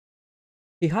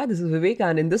Hey, hi, this is Vivek,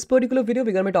 and in this particular video,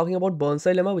 we're going to be talking about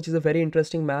Burnside Lemma, which is a very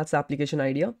interesting maths application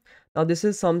idea. Now, this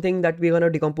is something that we're going to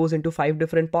decompose into 5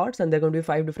 different parts, and they're going to be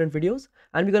 5 different videos,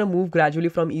 and we're going to move gradually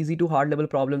from easy to hard level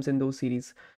problems in those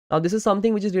series. Now, this is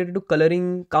something which is related to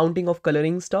coloring, counting of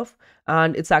coloring stuff,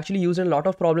 and it's actually used in a lot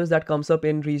of problems that comes up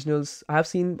in regionals. I have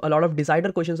seen a lot of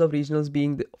decider questions of regionals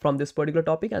being from this particular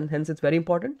topic, and hence it's very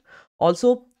important.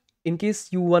 Also, in case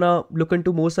you wanna look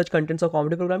into more such contents of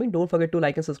commodity programming, don't forget to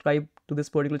like and subscribe to this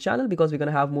particular channel because we're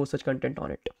gonna have more such content on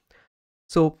it.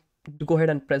 So go ahead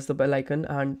and press the bell icon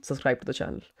and subscribe to the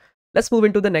channel. Let's move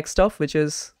into the next stuff, which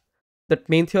is the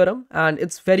main theorem, and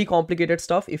it's very complicated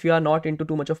stuff if you are not into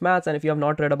too much of maths and if you have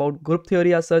not read about group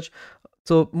theory as such.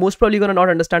 So most probably you're gonna not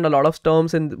understand a lot of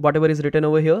terms in whatever is written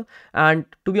over here. And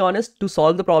to be honest, to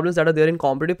solve the problems that are there in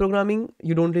competitive programming,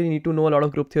 you don't really need to know a lot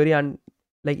of group theory and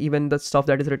like even the stuff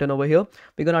that is written over here.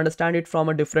 We're going to understand it from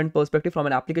a different perspective, from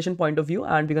an application point of view,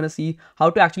 and we're going to see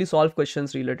how to actually solve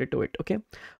questions related to it. Okay,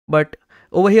 but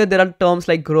over here there are terms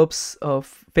like groups of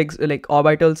fixed, like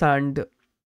orbitals, and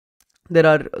there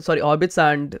are orbits,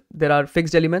 and there are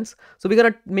fixed elements. So we're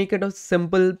going to make it a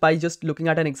simple by just looking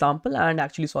at an example and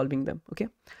actually solving them. Okay,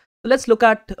 so let's look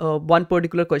at one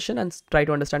particular question and try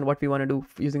to understand what we want to do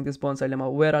using this Burnside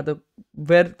lemma.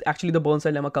 Where actually the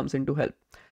Burnside lemma comes into help.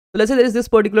 So let's say there is this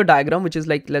particular diagram, which is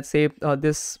like, let's say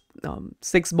this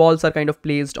 6 balls are kind of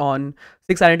placed on,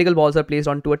 6 identical balls are placed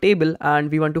onto a table,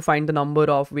 and we want to find the number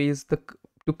of ways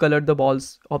to color the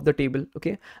balls of the table.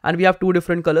 Okay, and we have 2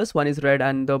 different colors, one is red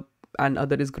and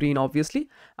other is green, obviously,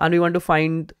 and we want to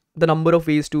find the number of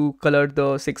ways to color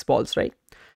the 6 balls, right?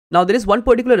 Now there is one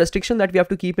particular restriction that we have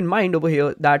to keep in mind over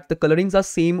here, that the colorings are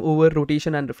same over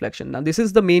rotation and reflection. Now this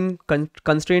is the main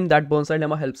constraint that Burnside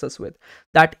lemma helps us with,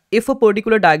 that if a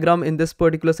particular diagram in this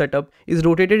particular setup is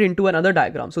rotated into another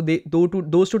diagram, so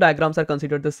those two diagrams are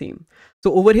considered the same.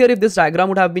 So over here, if this diagram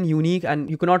would have been unique and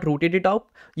you cannot rotate it up,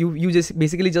 you just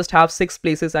basically just have 6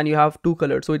 places and you have 2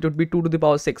 colors, so it would be 2 to the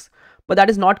power 6. But that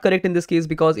is not correct in this case,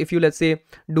 because if you, let's say,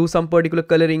 do some particular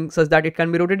coloring such that it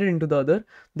can be rotated into the other,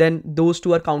 then those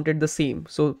two are counted the same.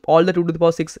 So all the 2 to the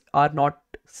power 6 are not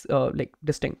like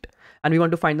distinct, and we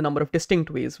want to find the number of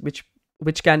distinct ways which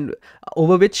can,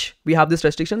 over which we have this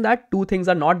restriction that 2 things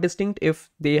are not distinct if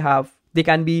they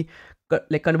can be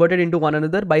like converted into one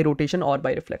another by rotation or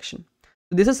by reflection.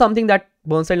 This is something that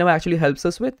Burnside lemma actually helps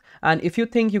us with, and if you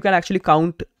think you can actually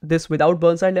count this without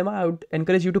Burnside lemma, I would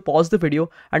encourage you to pause the video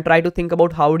and try to think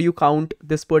about how do you count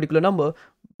this particular number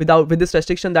with this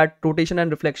restriction that rotation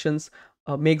and reflections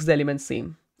makes the elements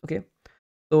same. Okay,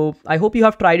 so I hope you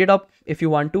have tried it up if you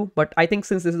want to, but I think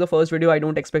since this is the first video, I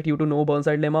don't expect you to know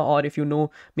Burnside lemma, or if you know,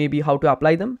 maybe how to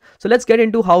apply them. So let's get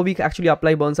into how we actually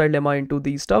apply Burnside lemma into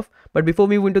these stuff. But before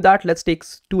we move into that, let's take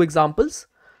 2 examples.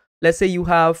 Let's say you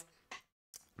have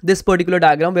this particular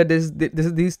diagram where these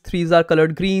 3s are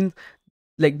colored green,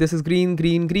 like this is green,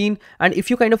 green, green, and if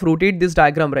you kind of rotate this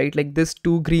diagram, right, like this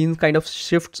 2 greens kind of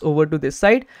shifts over to this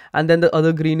side, and then the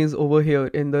other green is over here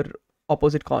in the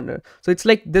opposite corner. So it's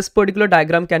like this particular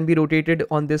diagram can be rotated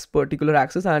on this particular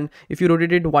axis, and if you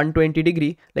rotate it 120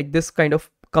 degree, like this kind of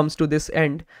comes to this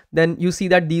end, then you see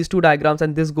that these 2 diagrams,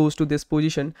 and this goes to this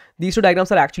position, these 2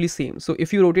 diagrams are actually same. So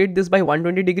if you rotate this by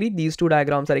 120 degree, these 2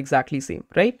 diagrams are exactly same,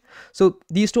 right? So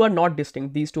these 2 are not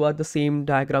distinct, these 2 are the same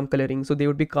diagram coloring, so they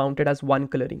would be counted as one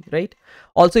coloring, right?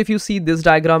 Also, if you see this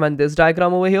diagram and this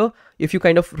diagram over here, if you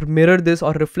kind of mirror this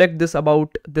or reflect this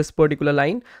about this particular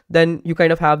line, then you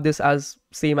kind of have this as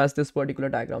same as this particular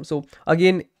diagram. So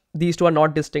again, these 2 are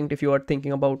not distinct if you are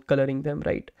thinking about coloring them,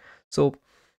 right? So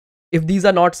if these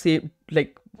are not same,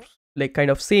 like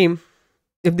kind of same,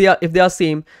 if they are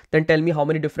same, then tell me how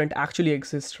many different actually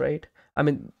exist, right? I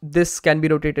mean, this can be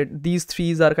rotated, these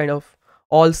 3s are kind of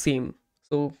all same,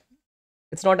 so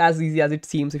it's not as easy as it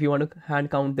seems if you want to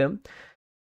hand count them.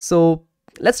 So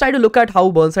let's try to look at how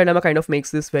Burnside lemma kind of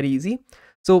makes this very easy.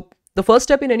 So the first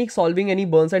step in solving any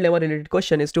Burnside lemma related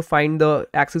question is to find the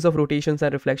axis of rotations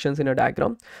and reflections in a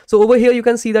diagram. So over here you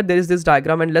can see that there is this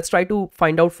diagram, and let's try to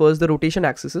find out first the rotation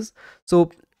axes.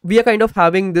 So we are kind of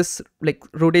having this like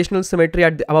rotational symmetry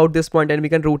at about this point, and we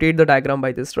can rotate the diagram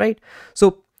by this, right?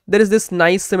 So there is this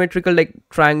nice symmetrical like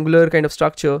triangular kind of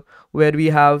structure where we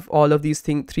have all of these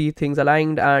 3 things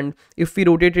aligned, and if we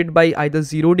rotate it by either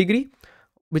 0 degree,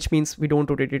 which means we don't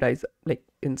rotate it as like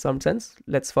in some sense.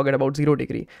 Let's forget about 0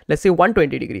 degree. Let's say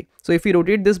 120 degree. So if we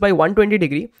rotate this by 120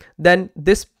 degree, then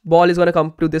this ball is going to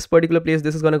come to this particular place,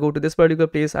 this is going to go to this particular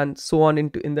place, and so on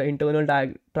in the internal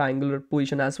triangular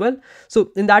position as well.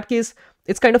 So in that case,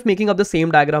 it's kind of making up the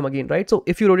same diagram again, right? So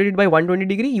if you rotate it by 120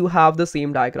 degree, you have the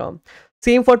same diagram.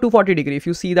 Same for 240 degree. If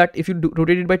you see that if you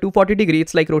rotate it by 240 degree,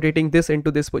 it's like rotating this into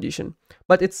this position,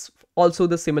 but it's also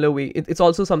the similar way. It's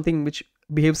also something which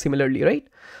behaves similarly, right?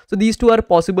 So these two are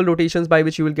possible rotations by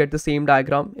which you will get the same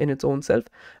diagram in its own self.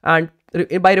 And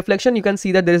by reflection, you can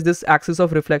see that there is this axis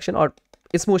of reflection, or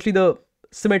it's mostly the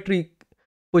symmetry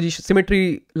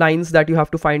lines that you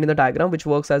have to find in the diagram, which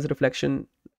works as reflection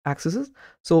axes.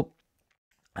 So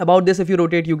about this, if you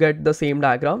rotate, you get the same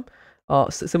diagram.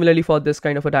 Similarly for this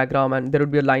kind of a diagram, and there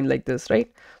would be a line like this,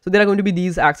 right? So there are going to be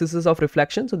these axes of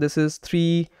reflection. So this is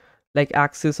 3 like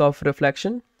axis of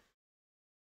reflection,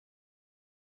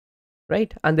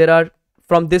 right? And there are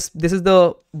from this is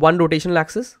the one rotational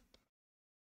axis,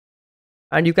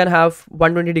 and you can have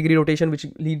 120 degree rotation which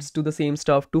leads to the same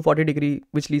stuff, 240 degree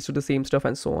which leads to the same stuff,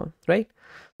 and so on, right?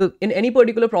 So in any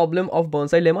particular problem of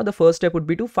Burnside lemma, the first step would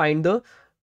be to find the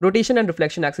rotation and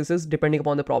reflection axes depending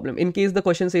upon the problem. In case the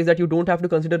question says that you don't have to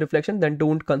consider reflection, then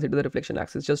don't consider the reflection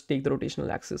axis, just take the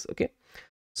rotational axis. Okay,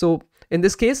 so in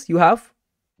this case you have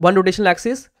one rotational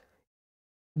axis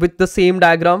with the same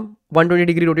diagram, 120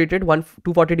 degree rotated,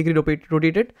 240 degree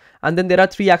rotated, and then there are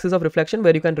 3 axes of reflection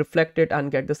where you can reflect it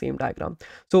and get the same diagram.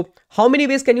 So how many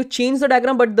ways can you change the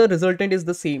diagram but the resultant is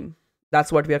the same?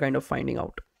 That's what we are kind of finding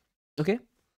out. Okay,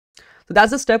 so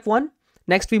that's the step 1.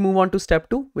 Next we move on to step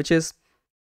 2, which is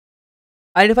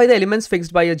identify the elements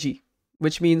fixed by a G,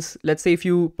 which means, let's say if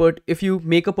you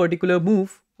make a particular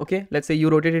move, okay, let's say you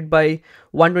rotate it by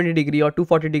 120 degree or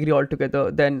 240 degree altogether,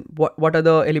 then what are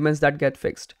the elements that get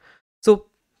fixed? So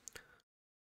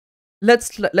let's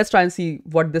try and see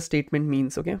what this statement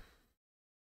means. Okay,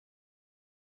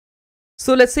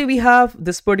 so let's say we have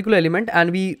this particular element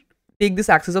and we take this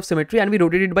axis of symmetry and we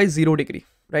rotate it by 0 degree,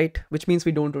 right? Which means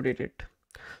we don't rotate it.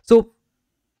 So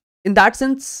in that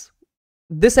sense,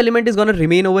 this element is going to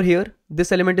remain over here,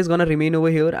 this element is going to remain over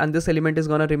here, and this element is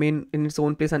going to remain in its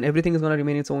own place, and everything is going to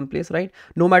remain in its own place, right?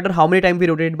 No matter how many times we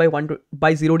rotate it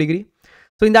by 0 degree.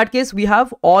 So in that case, we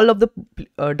have all of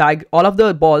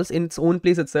the balls in its own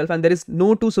place itself, and there is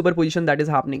no 2 superposition that is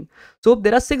happening. So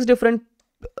there are 6 different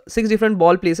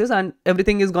ball places, and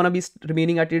everything is going to be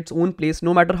remaining at its own place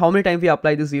no matter how many times we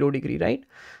apply this 0 degree, right,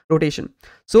 rotation.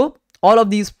 So all of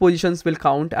these positions will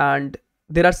count, and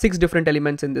there are 6 different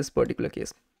elements in this particular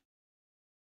case.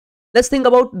 Let's think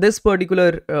about this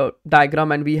particular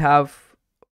diagram, and we have,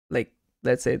 like,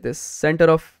 let's say this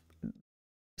center,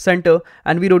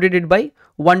 and we rotate it by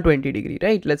 120 degree,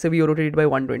 right? Let's say we rotate it by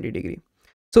 120 degree.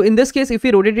 So in this case, if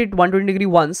we rotate it 120 degree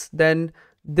once, then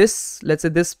this, let's say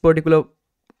this particular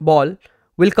ball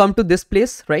will come to this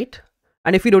place, right?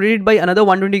 And if we rotate it by another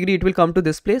 120 degree, it will come to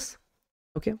this place.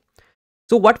 Okay,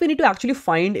 so what we need to actually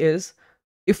find is,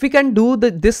 if we can do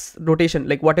this rotation,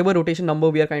 like whatever rotation number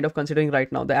we are kind of considering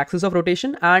right now, the axis of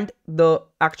rotation and the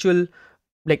actual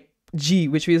like G,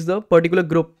 which is the particular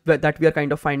group that we are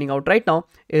kind of finding out right now,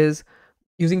 is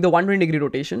using the 120 degree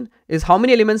rotation, is how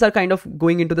many elements are kind of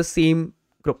going into the same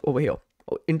group over here,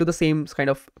 into the same kind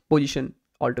of position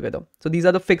altogether. So these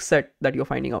are the fixed set that you're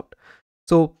finding out.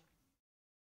 So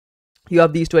you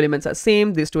have these 2 elements as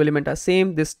same, these 2 elements as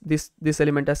same, this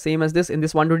element as same as this in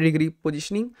this 120 degree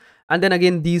positioning, and then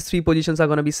again these 3 positions are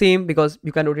going to be same because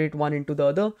you can rotate one into the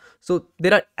other. So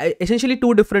there are essentially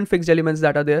 2 different fixed elements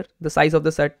that are there. The size of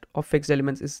the set of fixed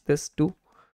elements is this 2,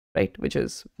 right, which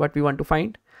is what we want to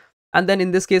find. And then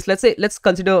in this case, let's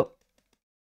consider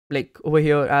like over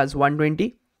here as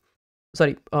 120,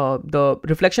 sorry, the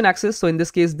reflection axis. So in this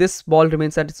case, this ball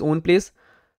remains at its own place.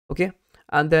 Okay,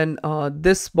 and then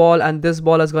this ball and this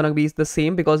ball is going to be the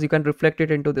same because you can reflect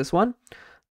it into this one.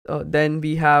 Then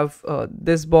we have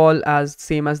this ball as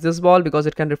same as this ball because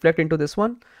it can reflect into this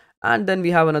one, and then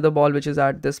we have another ball which is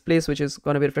at this place which is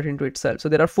going to be reflected into itself. So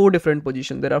there are 4 different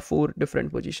positions,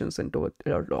 into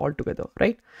it all together,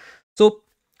 right? So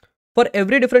for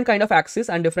every different kind of axis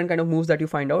and different kind of moves that you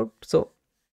find out, so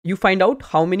you find out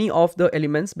how many of the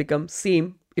elements become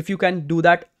same if you can do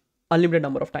that unlimited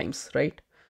number of times, right?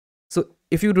 So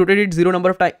if you rotate it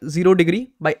 0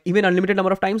 degree by even unlimited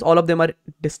number of times, all of them are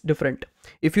different.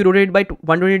 If you rotate it by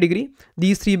 120 degree,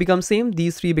 these 3 become same,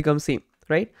 these 3 become same,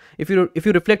 right? If you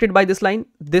reflect it by this line,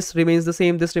 this remains the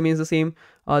same, this remains the same,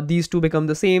 these 2 become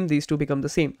the same, these 2 become the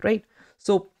same, right?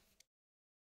 So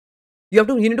you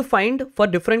need to find for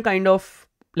different kind of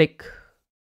like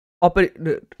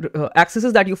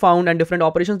axes that you found and different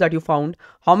operations that you found,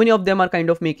 how many of them are kind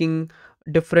of making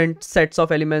different sets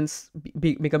of elements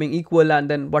becoming equal, and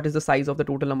then what is the size of the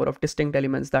total number of distinct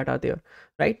elements that are there,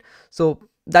 right? So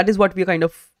that is what we find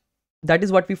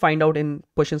out in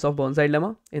questions of Burnside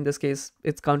lemma. In this case,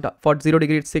 it's count for 0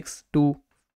 degree, it's 6 to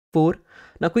 4.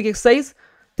 Now quick exercise,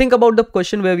 think about the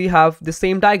question where we have the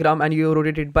same diagram and you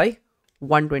rotate it by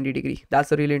 120 degree.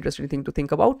 That's a really interesting thing to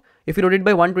think about. If you rotate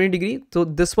by 120 degree, so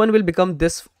this one will become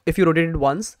this if you rotate it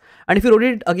once, and if you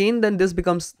rotate it again, then this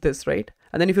becomes this, right?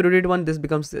 And then if you rotate one, this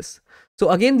becomes this. So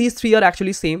again, these three are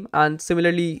actually same, and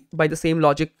similarly by the same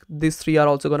logic, these three are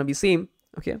also going to be same.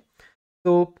 Okay,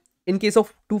 so in case of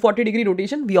 240 degree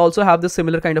rotation, we also have the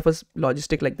similar kind of a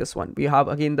logistic like this one. We have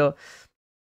again the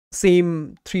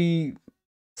same 3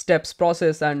 steps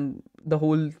process, and the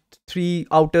whole 3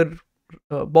 outer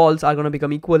balls are going to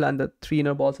become equal and the 3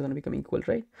 inner balls are going to become equal,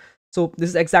 right? So this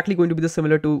is exactly going to be the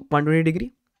similar to 120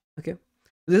 degree. Okay,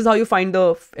 this is how you find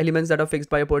the elements that are fixed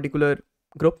by a particular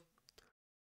group.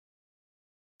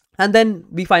 And then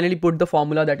we finally put the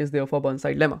formula that is there for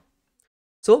Burnside lemma.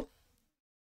 So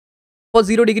for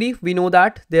 0 degree, we know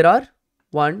that there are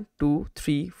 1, 2,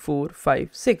 3, 4, 5,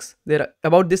 6. There are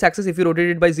about this axis. If you rotate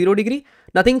it by 0 degree,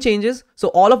 nothing changes. So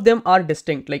all of them are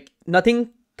distinct, like nothing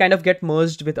kind of get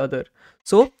merged with other.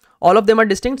 So all of them are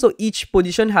distinct. So each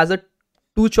position has a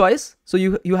 2 choice. So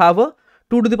you have a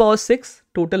 2 to the power 6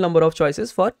 total number of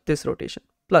choices for this rotation.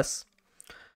 Plus,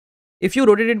 if you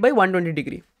rotate it by 120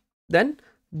 degree, then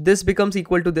this becomes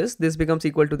equal to this becomes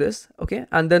equal to this, okay,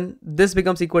 and then this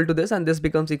becomes equal to this, and this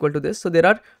becomes equal to this. So there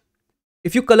are,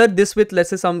 if you color this with,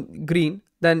 let's say, some green,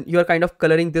 then you are kind of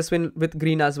coloring this one with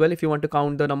green as well, if you want to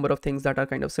count the number of things that are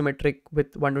kind of symmetric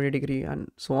with 120 degree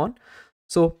and so on.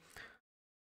 So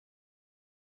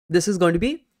this is going to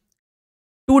be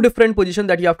 2 different positions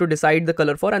that you have to decide the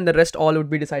color for, and the rest all would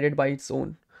be decided by its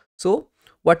own. So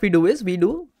what we do is we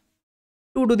do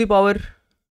 2 to the power,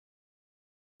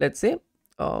 let's say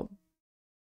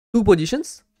 2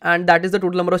 positions, and that is the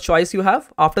total number of choice you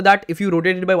have. After that, if you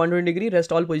rotate it by 120 degree,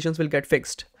 rest all positions will get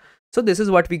fixed. So this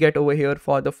is what we get over here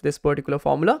for this particular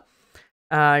formula.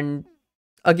 And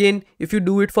again, if you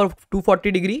do it for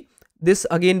 240 degree, this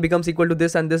again becomes equal to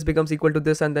this, and this becomes equal to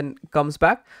this, and then comes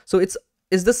back. So it's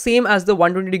the same as the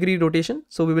 120 degree rotation.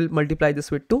 So we will multiply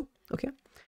this with 2. Okay,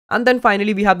 and then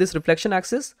finally we have this reflection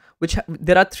axis, which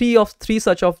there are three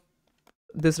such of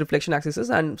this reflection axis,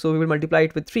 and so we will multiply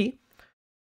it with 3,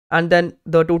 and then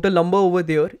the total number over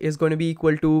there is going to be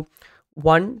equal to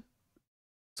 1.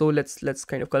 So let's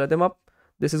kind of color them up.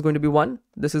 This is going to be 1,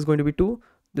 this is going to be 2,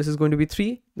 this is going to be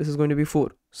 3, this is going to be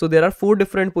 4. So there are 4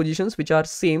 different positions which are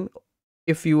same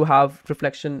if you have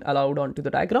reflection allowed onto the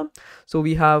diagram. So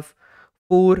we have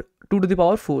 2 to the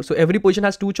power 4. So every position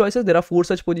has 2 choices. There are 4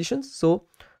 such positions. So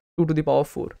 2 to the power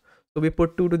 4. So we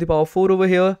put 2 to the power 4 over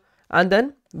here, and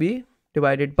then we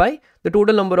divided by the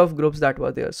total number of groups that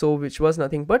were there. So which was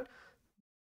nothing but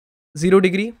 0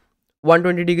 degree,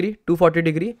 120 degree, 240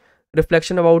 degree,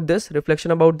 reflection about this,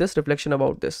 reflection about this, reflection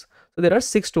about this. So there are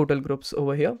 6 total groups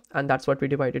over here, and that's what we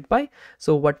divided by.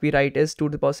 So what we write is 2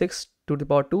 to the power 6, 2 to the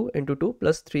power 2 into 2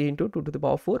 plus 3 into 2 to the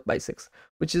power 4 by 6,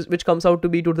 which comes out to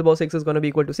be 2 to the power 6 is going to be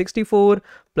equal to 64,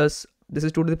 plus this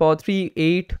is 2 to the power 3,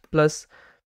 8 plus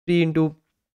 3 into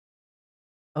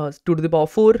 2 to the power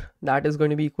 4, that is going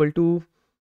to be equal to 2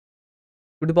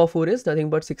 to the power 4 is nothing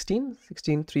but 16.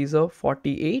 16 3s are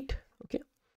 48. Okay,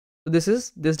 so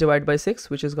this divided by 6,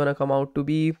 which is going to come out to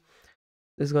be,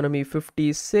 this is going to be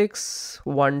 56,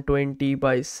 120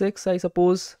 by 6, I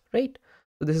suppose, right?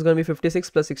 So this is going to be 56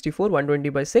 plus 64, 120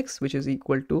 by 6, which is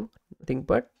equal to nothing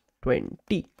but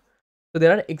 20. So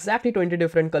there are exactly 20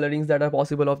 different colorings that are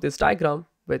possible of this diagram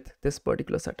with this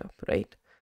particular setup, right?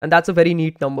 And that's a very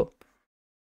neat number.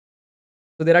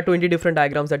 So there are 20 different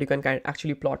diagrams that you can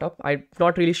actually plot up. I'm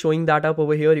not really showing that up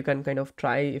over here. You can kind of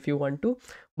try if you want to,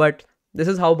 but this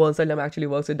is how Burnside lemma actually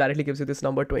works. It directly gives you this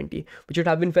number 20, which would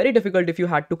have been very difficult if you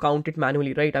had to count it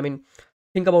manually, right? I mean,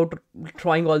 think about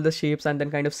drawing all the shapes and then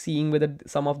kind of seeing whether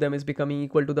some of them is becoming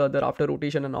equal to the other after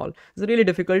rotation and all. It's really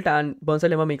difficult, and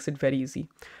Burnside lemma makes it very easy.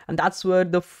 And that's where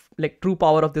the true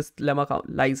power of this lemma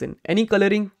lies in. Any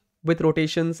coloring with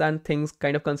rotations and things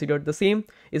kind of considered the same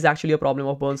is actually a problem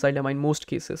of Burnside lemma in most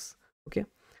cases. Okay,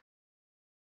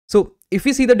 so if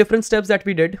we see the different steps that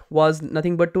we did was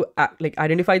nothing but to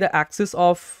identify the axis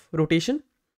of rotation,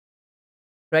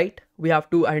 right? We have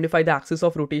to identify the axis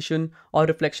of rotation or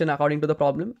reflection according to the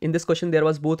problem. In this question there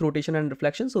was both rotation and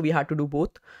reflection, so we had to do both.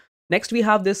 Next we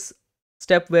have this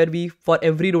step where we, for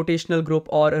every rotational group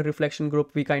or a reflection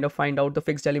group, we kind of find out the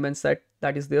fixed elements that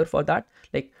is there for that.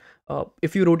 Like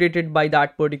if you rotate it by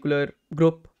that particular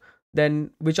group,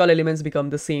 then which all elements become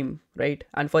the same, right?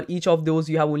 And for each of those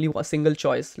you have only a single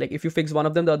choice. Like if you fix one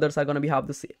of them, the others are going to be have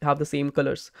the same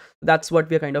colors. That's what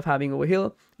we're kind of having over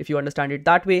here, if you understand it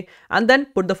that way. And then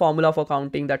put the formula for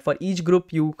counting, that for each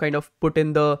group you kind of put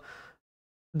in the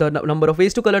number of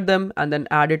ways to color them, and then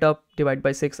add it up, divide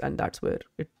by 6, and that's where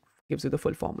it gives you the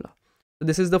full formula. So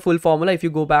this is the full formula. If you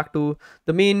go back to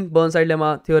the main Burnside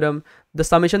lemma theorem, the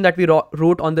summation that we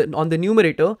wrote on the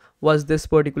numerator was this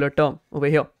particular term over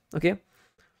here. Okay,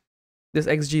 this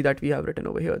xg that we have written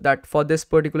over here, that for this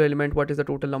particular element, what is the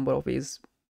total number of ways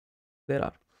there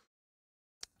are,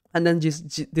 and then this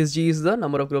g is the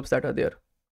number of groups that are there.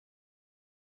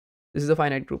 This is a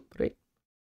finite group, right?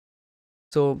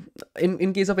 So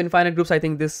in case of infinite groups, I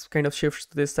think this kind of shifts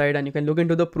to this side, and you can look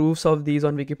into the proofs of these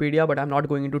on Wikipedia, but I'm not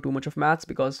going into too much of maths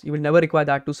because you will never require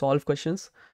that to solve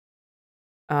questions.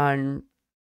 And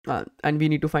we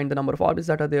need to find the number of orbits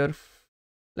that are there.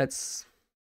 Let's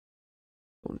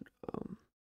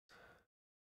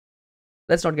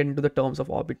not get into the terms of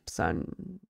orbits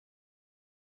and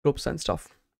groups and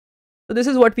stuff. So this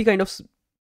is what we kind of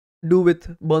do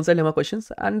with Burnside lemma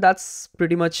questions, and that's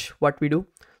pretty much what we do.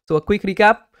 So a quick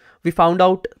recap: we found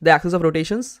out the axis of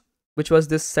rotations, which was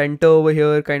this center over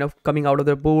here kind of coming out of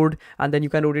the board, and then you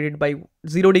can rotate it by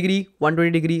 0 degree,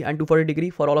 120 degree, and 240 degree.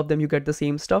 For all of them you get the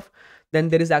same stuff. Then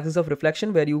there is axis of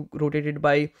reflection, where you rotate it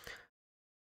by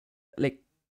like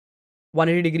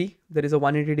 180 degree. There is a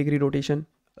 180 degree rotation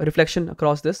reflection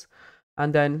across this,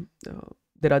 and then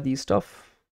there are these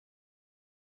stuff.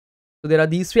 So there are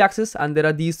these 3 axes, and there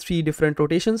are these 3 different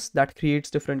rotations that creates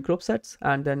different group sets,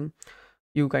 and then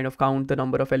you kind of count the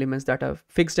number of elements that have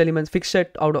fixed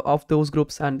set out of those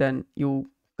groups, and then you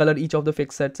color each of the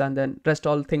fixed sets, and then rest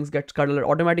all things get colored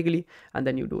automatically, and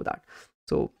then you do that.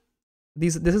 So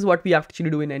this is what we actually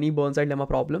do in any Burnside lemma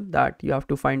problem, that you have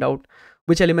to find out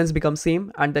which elements become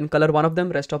same, and then color one of them,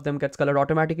 rest of them gets colored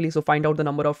automatically. So find out the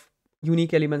number of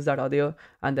unique elements that are there,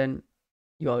 and then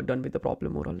you are done with the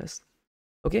problem, more or less.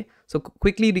 Okay, so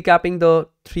quickly recapping the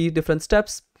 3 different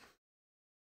steps: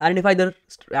 identify the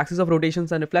axis of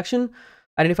rotations and reflection,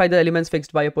 identify the elements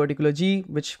fixed by a particular g,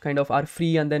 which kind of are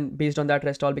free, and then based on that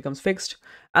rest all becomes fixed,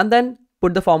 and then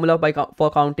put the formula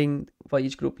for counting for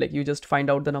each group. Like you just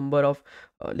find out the number of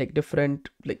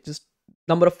just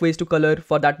number of ways to color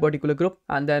for that particular group,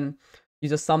 and then you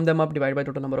just sum them up, divide by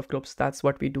total number of groups. That's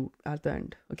what we do at the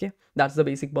end. Okay, that's the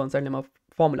basic Burnside lemma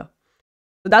formula.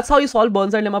 So that's how you solve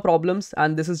Burnside lemma problems,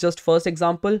 and this is just first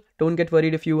example. Don't get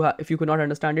worried if you could not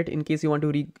understand it. In case you want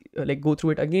to go through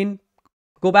it again,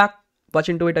 go back, watch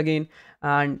into it again,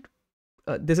 and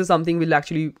this is something we'll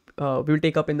actually we'll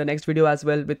take up in the next video as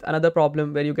well, with another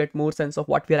problem where you get more sense of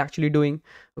what we are actually doing.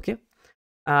 Okay,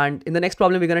 and in the next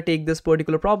problem we're going to take this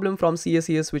particular problem from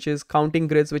CSES, which is counting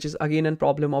grids, which is again a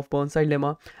problem of Burnside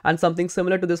lemma, and something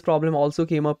similar to this problem also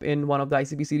came up in one of the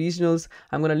ICPC regionals.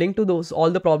 I'm going to link to all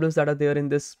the problems that are there in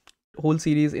this whole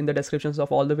series in the descriptions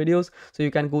of all the videos, so you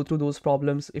can go through those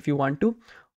problems if you want to.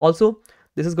 Also,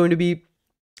 this is going to be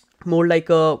more like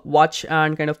a watch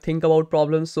and kind of think about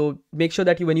problems, so make sure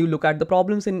that when you look at the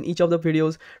problems in each of the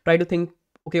videos, try to think,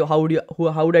 okay, how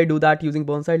would I do that using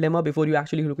Burnside lemma before you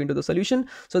actually look into the solution,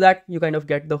 so that you kind of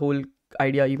get the whole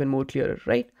idea even more clearer,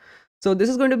 right? So this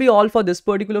is going to be all for this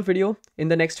particular video. In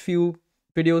the next few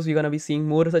videos we're going to be seeing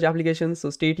more such applications,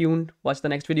 so stay tuned, watch the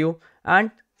next video,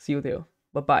 and see you there.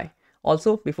 Bye bye.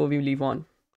 Also, before we leave on,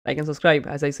 like and subscribe.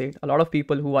 As I said, a lot of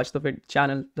people who watch the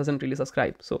channel doesn't really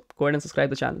subscribe, so go ahead and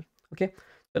subscribe the channel. Okay,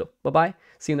 hello, bye bye,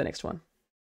 see you in the next one.